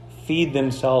doesn't feed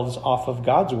themselves off of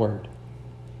God's word?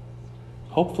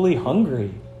 Hopefully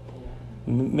hungry,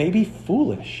 maybe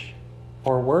foolish,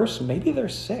 or worse, maybe they're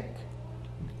sick.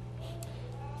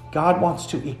 God wants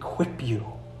to equip you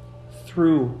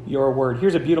through your word.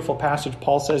 Here's a beautiful passage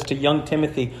Paul says to young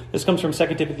Timothy. This comes from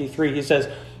 2 Timothy 3. He says,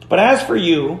 "But as for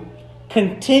you,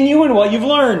 continue in what you've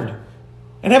learned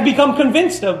and have become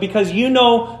convinced of, because you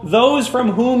know those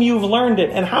from whom you've learned it,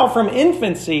 and how from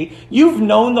infancy you've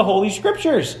known the Holy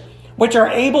Scriptures, which are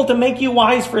able to make you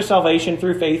wise for salvation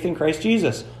through faith in Christ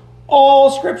Jesus.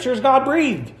 All Scripture is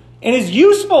God-breathed and is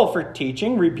useful for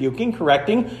teaching, rebuking,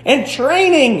 correcting, and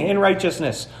training in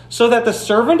righteousness, so that the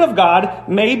servant of God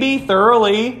may be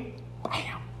thoroughly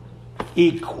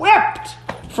equipped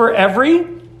for every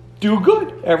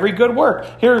good work."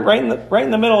 Here, right in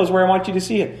the middle is where I want you to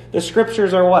see it. The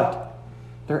Scriptures are what?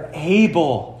 They're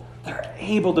able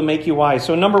to make you wise.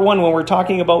 So number one, when we're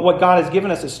talking about what God has given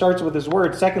us, it starts with his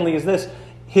word. Secondly is this,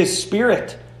 his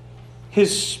Spirit.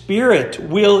 His Spirit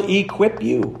will equip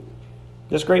you.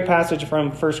 This great passage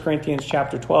from 1 Corinthians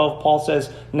chapter 12, Paul says,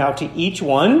 "Now to each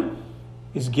one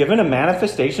is given a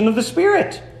manifestation of the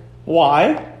Spirit."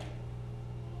 Why?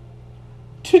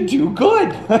 To do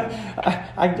good.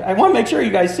 I want to make sure you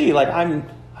guys see, I'm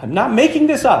not making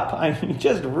this up. I'm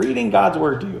just reading God's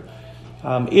word to you.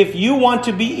 If you want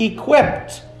to be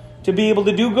equipped to be able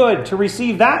to do good, to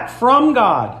receive that from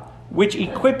God, which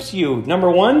equips you, number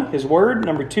one, his word,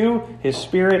 number two, his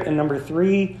Spirit, and number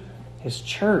three, his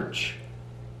church.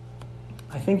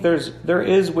 I think there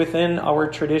is within our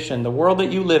tradition, the world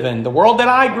that you live in, the world that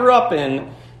I grew up in,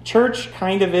 church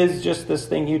kind of is just this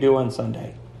thing you do on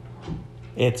Sunday.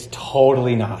 It's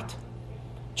totally not.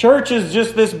 Church is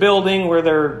just this building where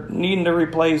they're needing to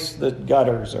replace the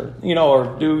gutters or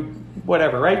do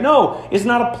whatever, right? No, it's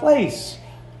not a place.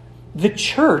 The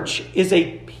church is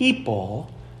a people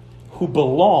who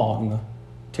belong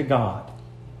to God.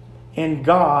 And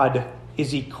God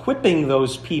is equipping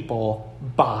those people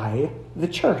by the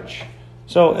church.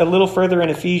 So a little further in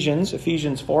Ephesians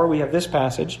 4, we have this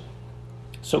passage.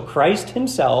 "So Christ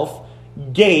himself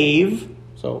gave,"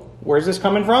 so where's this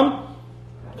coming from?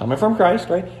 Coming from Christ,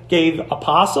 right? "Gave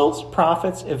apostles,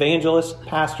 prophets, evangelists,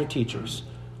 pastor, teachers."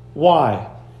 Why?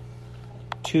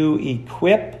 To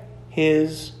equip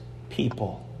his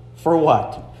people. For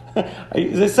what?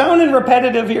 Is it sounding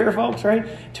repetitive here, folks, right?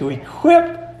 To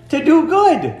equip to do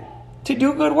good. To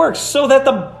do good works, so that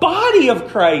the body of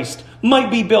Christ might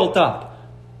be built up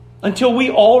until we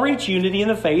all reach unity in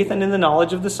the faith and in the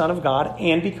knowledge of the Son of God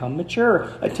and become mature,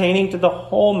 attaining to the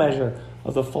whole measure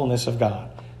of the fullness of God.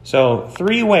 So,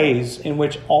 three ways in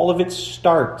which all of it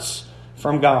starts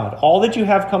from God. All that you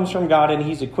have comes from God, and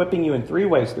he's equipping you in three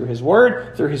ways: through his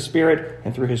word, through his Spirit,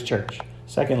 and through his church.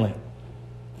 Secondly,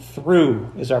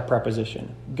 through is our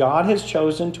preposition. God has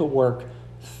chosen to work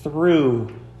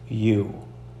through you.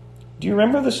 Do you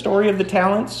remember the story of the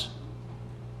talents?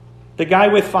 The guy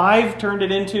with 5 turned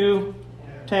it into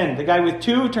 10. The guy with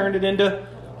 2 turned it into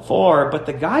 4. But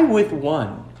the guy with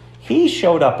 1, he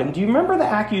showed up. And do you remember the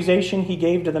accusation he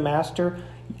gave to the master?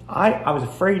 I was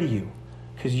afraid of you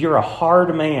because you're a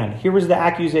hard man. Here was the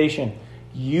accusation.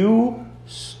 You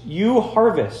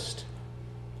harvest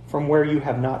from where you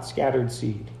have not scattered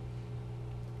seed.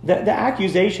 The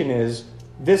accusation is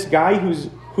this guy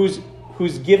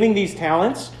who's giving these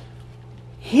talents,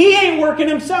 he ain't working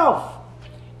himself.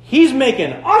 He's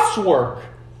making us work,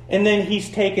 and then he's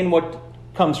taking what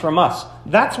comes from us.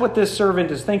 That's what this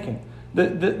servant is thinking.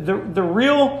 The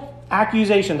real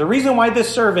accusation, the reason why this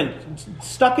servant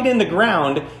stuck it in the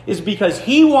ground is because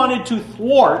he wanted to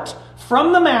thwart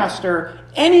from the master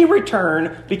any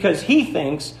return, because he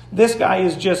thinks this guy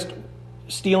is just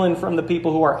stealing from the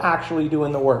people who are actually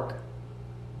doing the work.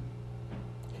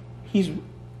 He's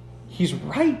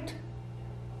right.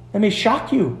 That may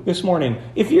shock you this morning.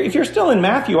 If you're still in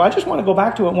Matthew, I just want to go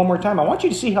back to it one more time. I want you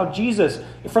to see how Jesus,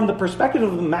 from the perspective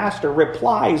of the master,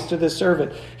 replies to this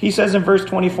servant. He says in verse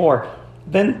 24,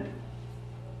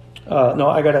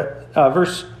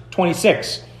 verse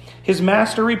 26, His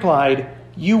master replied,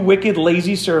 "You wicked,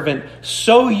 lazy servant,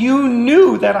 so you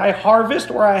knew that I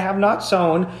harvest where I have not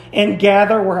sown and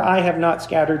gather where I have not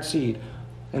scattered seed."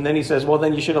 And then he says, well,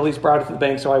 then you should at least brought it to the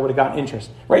bank so I would have gotten interest.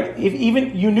 Right? If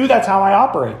even you knew that's how I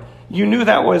operate. You knew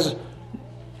that was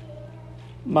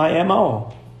my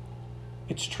MO.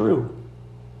 It's true.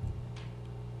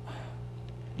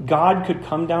 God could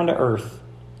come down to earth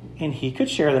and he could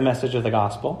share the message of the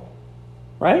gospel.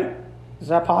 Right? Is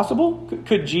that possible?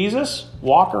 Could Jesus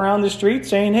walk around the street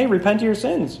saying, hey, repent of your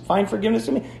sins, find forgiveness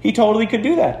in me? He totally could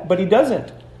do that, but he doesn't.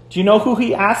 Do you know who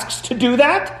he asks to do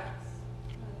that?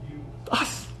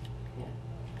 Us.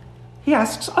 He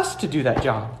asks us to do that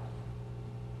job.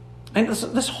 And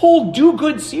this whole Do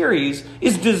Good series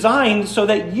is designed so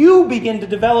that you begin to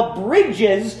develop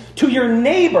bridges to your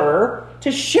neighbor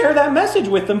to share that message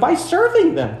with them by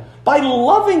serving them, by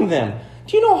loving them.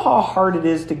 Do you know how hard it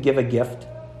is to give a gift?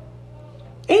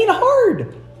 Ain't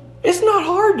hard. It's not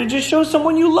hard to just show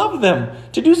someone you love them.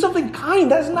 To do something kind,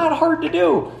 that's not hard to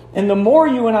do. And the more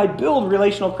you and I build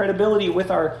relational credibility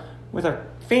with our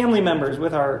family members,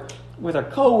 with our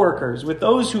co-workers, with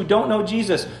those who don't know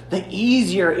Jesus, the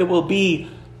easier it will be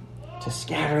to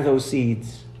scatter those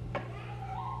seeds.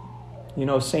 You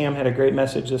know, Sam had a great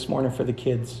message this morning for the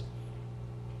kids.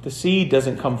 The seed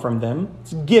doesn't come from them.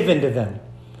 It's given to them.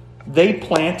 They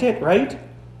plant it, right?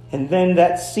 And then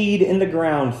that seed in the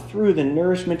ground, through the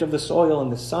nourishment of the soil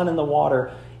and the sun and the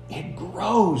water, it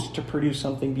grows to produce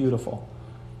something beautiful.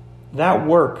 That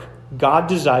work God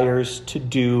desires to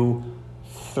do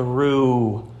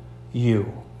through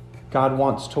you. God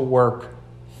wants to work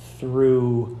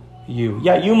through you.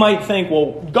 Yeah, you might think,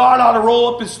 well, God ought to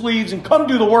roll up his sleeves and come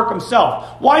do the work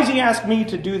himself. Why does he ask me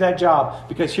to do that job?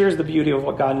 Because here's the beauty of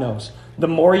what God knows. The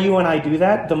more you and I do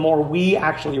that, the more we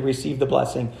actually receive the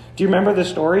blessing. Do you remember the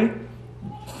story?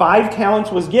 5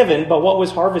 talents was given, but what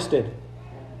was harvested?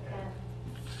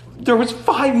 There was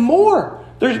 5 more.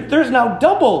 There's now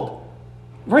doubled.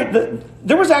 Right?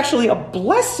 There was actually a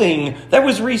blessing that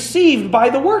was received by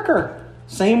the worker.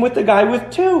 Same with the guy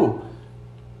with 2.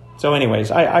 So anyways,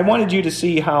 I wanted you to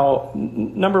see how,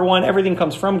 number 1, everything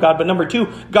comes from God. But number 2,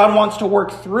 God wants to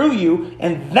work through you.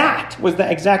 And that was the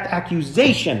exact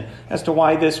accusation as to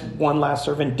why this one last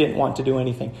servant didn't want to do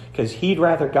anything. Because he'd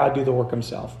rather God do the work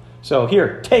himself. So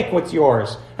here, take what's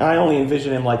yours. And I only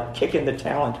envision him like kicking the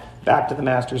talent back to the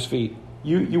master's feet.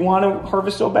 You want to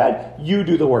harvest so bad? You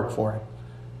do the work for it.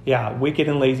 Yeah, wicked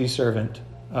and lazy servant.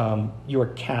 You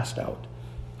are cast out.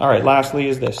 All right, lastly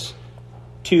is this.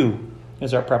 2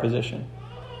 is our preposition.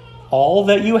 All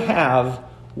that you have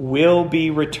will be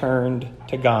returned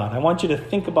to God. I want you to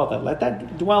think about that. Let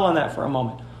that dwell on that for a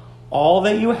moment. All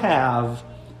that you have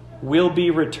will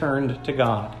be returned to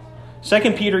God.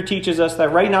 2 Peter teaches us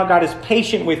that right now God is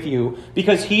patient with you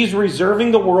because he's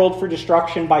reserving the world for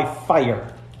destruction by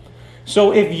fire.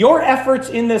 So if your efforts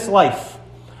in this life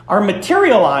are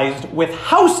materialized with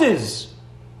houses,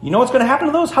 you know what's going to happen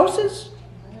to those houses?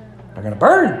 They're going to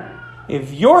burn.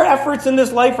 If your efforts in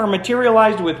this life are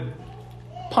materialized with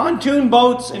pontoon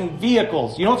boats and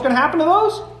vehicles, you know what's going to happen to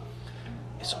those?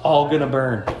 It's all going to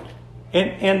burn.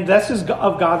 And this is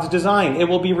of God's design. It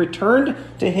will be returned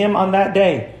to him on that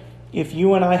day. If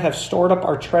you and I have stored up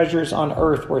our treasures on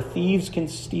earth where thieves can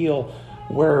steal,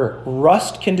 where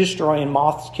rust can destroy and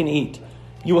moths can eat,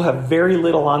 you will have very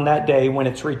little on that day when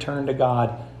it's returned to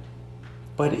God.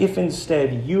 But if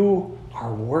instead you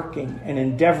are working and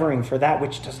endeavoring for that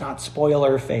which does not spoil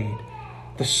or fade,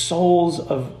 the souls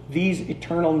of these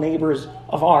eternal neighbors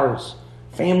of ours,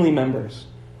 family members,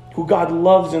 who God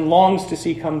loves and longs to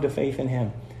see come to faith in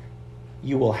him,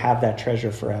 you will have that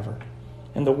treasure forever.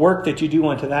 And the work that you do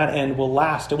unto that end will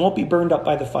last. It won't be burned up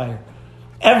by the fire.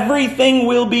 Everything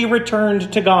will be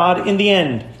returned to God in the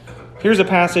end. Here's a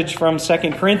passage from 2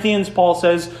 Corinthians. Paul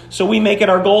says, so we make it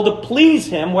our goal to please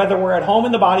him, whether we're at home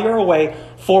in the body or away,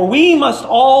 for we must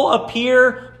all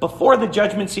appear before the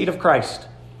judgment seat of Christ.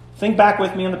 Think back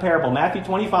with me in the parable, Matthew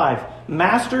 25.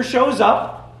 Master shows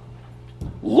up.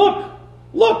 Look,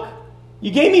 you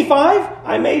gave me 5,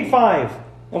 I made 5.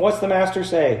 And what's the master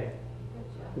say?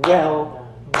 Well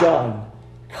done.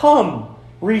 Come,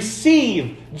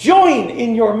 receive, join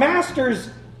in your master's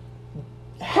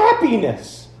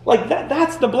happiness. Like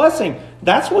that's the blessing.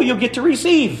 That's what you'll get to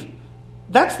receive.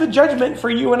 That's the judgment for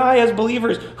you and I as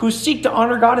believers who seek to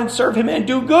honor God and serve him and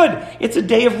do good. It's a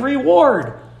day of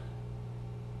reward.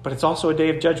 But it's also a day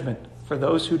of judgment for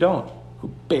those who don't, who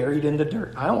buried in the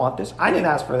dirt. I don't want this. I didn't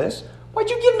ask for this. Why'd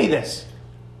you give me this?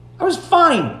 I was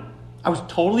fine. I was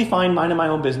totally fine minding my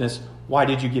own business. Why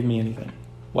did you give me anything?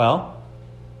 Well,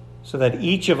 so that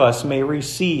each of us may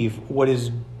receive what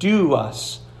is due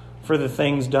us for the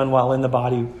things done while in the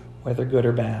body, whether good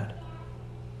or bad.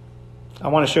 I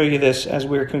want to show you this as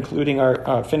we're concluding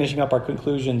finishing up our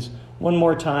conclusions one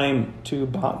more time to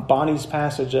Bonnie's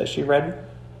passage that she read.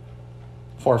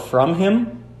 For from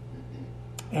him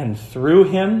and through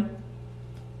him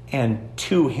and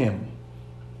to him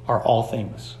are all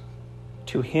things.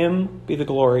 To him be the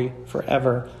glory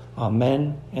forever.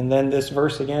 Amen. And then this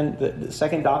verse again, the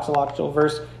second doxological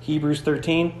verse, Hebrews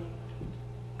 13.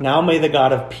 Now may the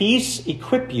God of peace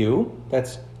equip you,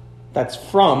 that's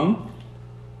from,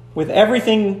 with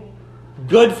everything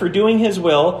good for doing his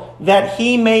will, that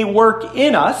he may work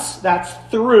in us, that's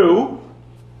through,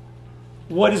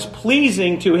 what is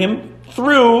pleasing to him,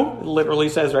 through, it literally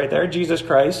says right there, Jesus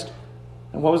Christ.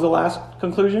 And what was the last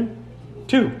conclusion?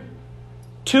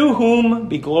 To whom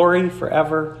be glory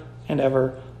forever and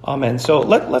ever. Amen. So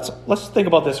let's think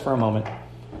about this for a moment.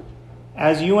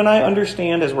 As you and I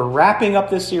understand, as we're wrapping up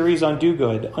this series on Do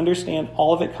Good, understand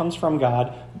all of it comes from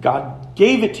God. God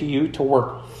gave it to you to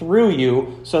work through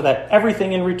you so that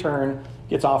everything in return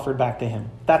gets offered back to him.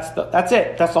 That's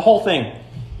it. That's the whole thing.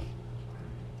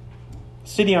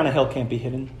 City on a hill can't be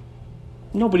hidden.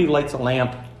 Nobody lights a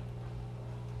lamp,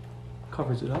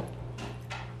 covers it up.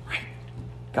 Right?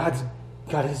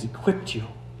 God has equipped you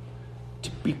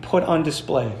to be put on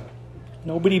display.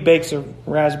 Nobody bakes a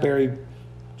raspberry,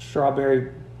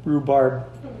 strawberry, rhubarb,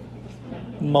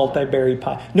 multi-berry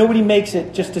pie. Nobody makes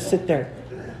it just to sit there.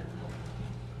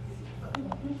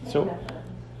 So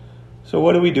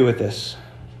what do we do with this?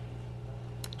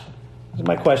 This is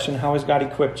my question. How has God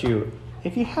equipped you?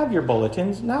 If you have your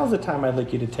bulletins, now's the time I'd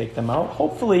like you to take them out.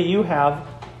 Hopefully you have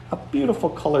a beautiful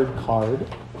colored card.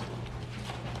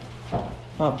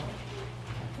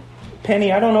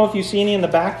 Penny, I don't know if you see any in the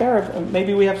back there.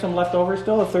 Maybe we have some left over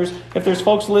still. If there's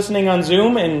folks listening on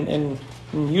Zoom and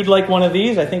you'd like one of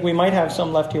these, I think we might have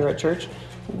some left here at church.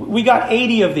 We got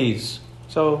 80 of these.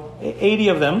 So 80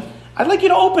 of them. I'd like you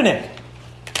to open it.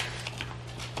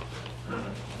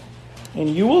 And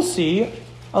you will see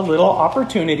a little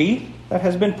opportunity that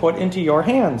has been put into your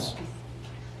hands.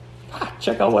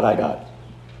 Check out what I got.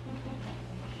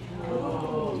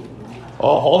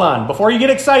 Oh, hold on. Before you get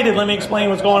excited, let me explain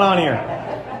what's going on here.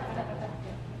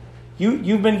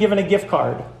 You've been given a gift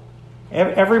card.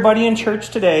 Everybody in church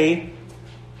today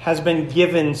has been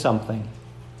given something.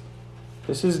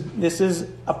 This is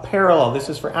a parallel. This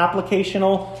is for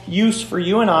applicational use for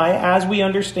you and I as we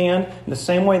understand in the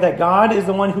same way that God is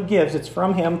the one who gives. It's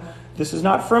from him. This is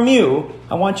not from you.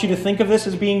 I want you to think of this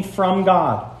as being from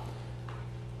God.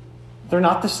 They're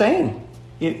not the same.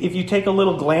 If you take a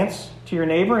little glance to your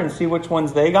neighbor and see which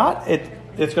ones they got, it's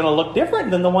going to look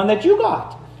different than the one that you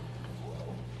got.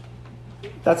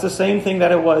 That's the same thing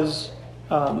that it was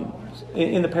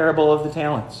in the parable of the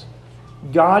talents.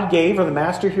 God gave, or the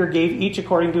master here gave each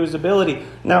according to his ability.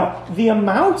 Now, the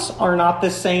amounts are not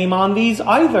the same on these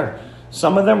either.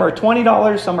 Some of them are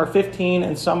 $20, some are $15,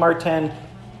 and some are $10.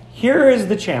 Here is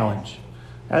the challenge.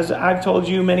 As I've told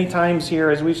you many times here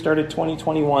as we've started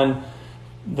 2021,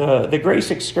 the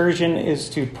Grace Excursion is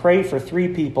to pray for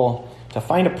 3 people, to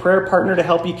find a prayer partner to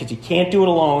help you because you can't do it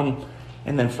alone,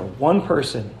 and then for one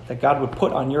person that God would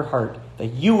put on your heart that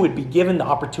you would be given the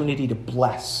opportunity to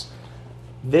bless.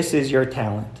 This is your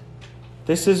talent.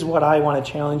 This is what I want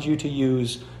to challenge you to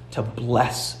use to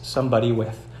bless somebody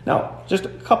with. Now, just a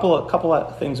couple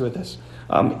of things with this.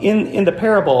 In the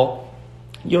parable,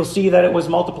 you'll see that it was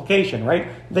multiplication, right?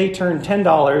 They turned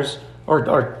 $10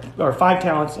 or 5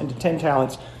 talents into 10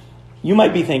 talents. You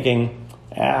might be thinking,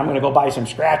 I'm going to go buy some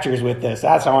scratchers with this.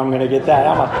 That's how I'm going to get that.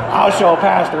 I'll show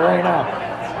Pastor right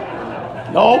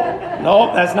now.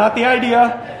 Nope, that's not the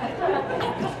idea.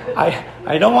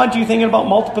 I don't want you thinking about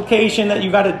multiplication, that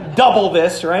you got to double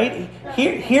this, right?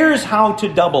 Here's how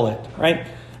to double it, right?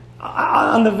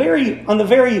 On the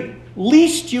very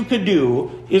least you could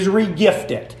do is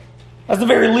re-gift it. That's the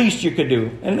very least you could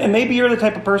do. And maybe you're the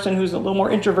type of person who's a little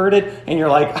more introverted and you're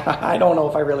like, I don't know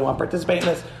if I really want to participate in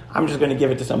this. I'm just going to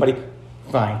give it to somebody.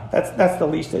 Fine. That's the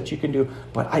least that you can do.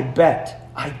 But I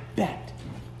bet,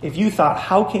 if you thought,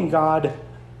 how can God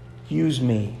use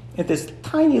me at this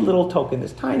tiny little token,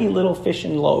 this tiny little fish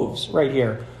and loaves right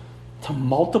here, to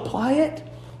multiply it?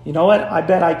 You know what? I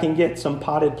bet I can get some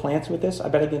potted plants with this. I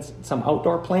bet I get some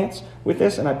outdoor plants with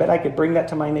this. And I bet I could bring that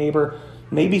to my neighbor.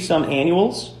 Maybe some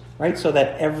annuals, right? So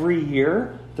that every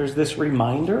year there's this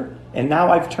reminder. And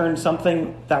now I've turned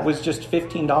something that was just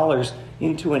 $15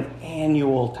 into an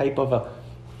annual type of a...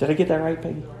 Did I get that right,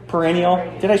 Peggy? Perennial?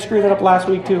 Did I screw that up last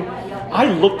week too? I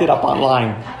looked it up online.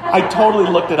 I totally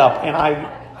looked it up and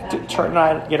I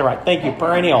tried to get it right. Thank you.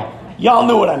 Perennial. Y'all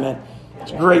knew what I meant.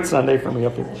 It's a great Sunday for me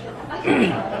up here.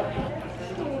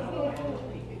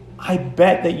 I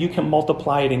bet that you can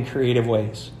multiply it in creative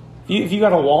ways. If you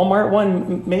got a Walmart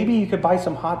one, maybe you could buy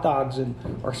some hot dogs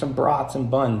or some brats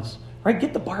and buns. Right?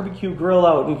 Get the barbecue grill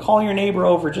out and call your neighbor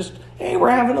over. Just, hey, we're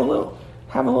having a little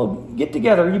get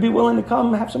together. You'd be willing to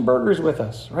come have some burgers with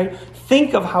us, right?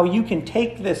 Think of how you can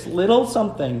take this little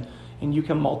something and you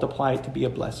can multiply it to be a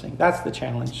blessing. That's the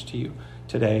challenge to you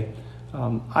today.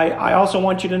 I also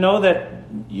want you to know that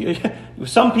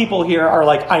some people here are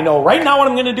like, I know right now what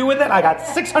I'm going to do with it. I got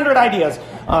 600 ideas.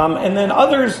 And then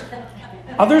others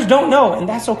don't know, and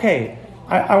that's okay.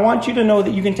 I want you to know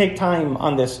that you can take time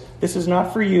on this. This is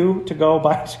not for you to go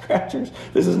buy scratchers.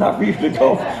 This is not for you to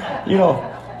go,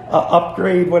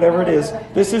 upgrade, whatever it is.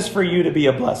 This is for you to be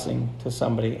a blessing to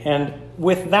somebody. And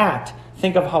with that,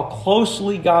 think of how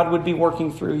closely God would be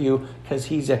working through you because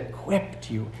he's equipped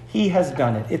you. He has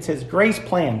done it. It's his grace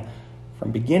plan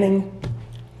from beginning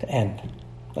to end.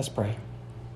 Let's pray.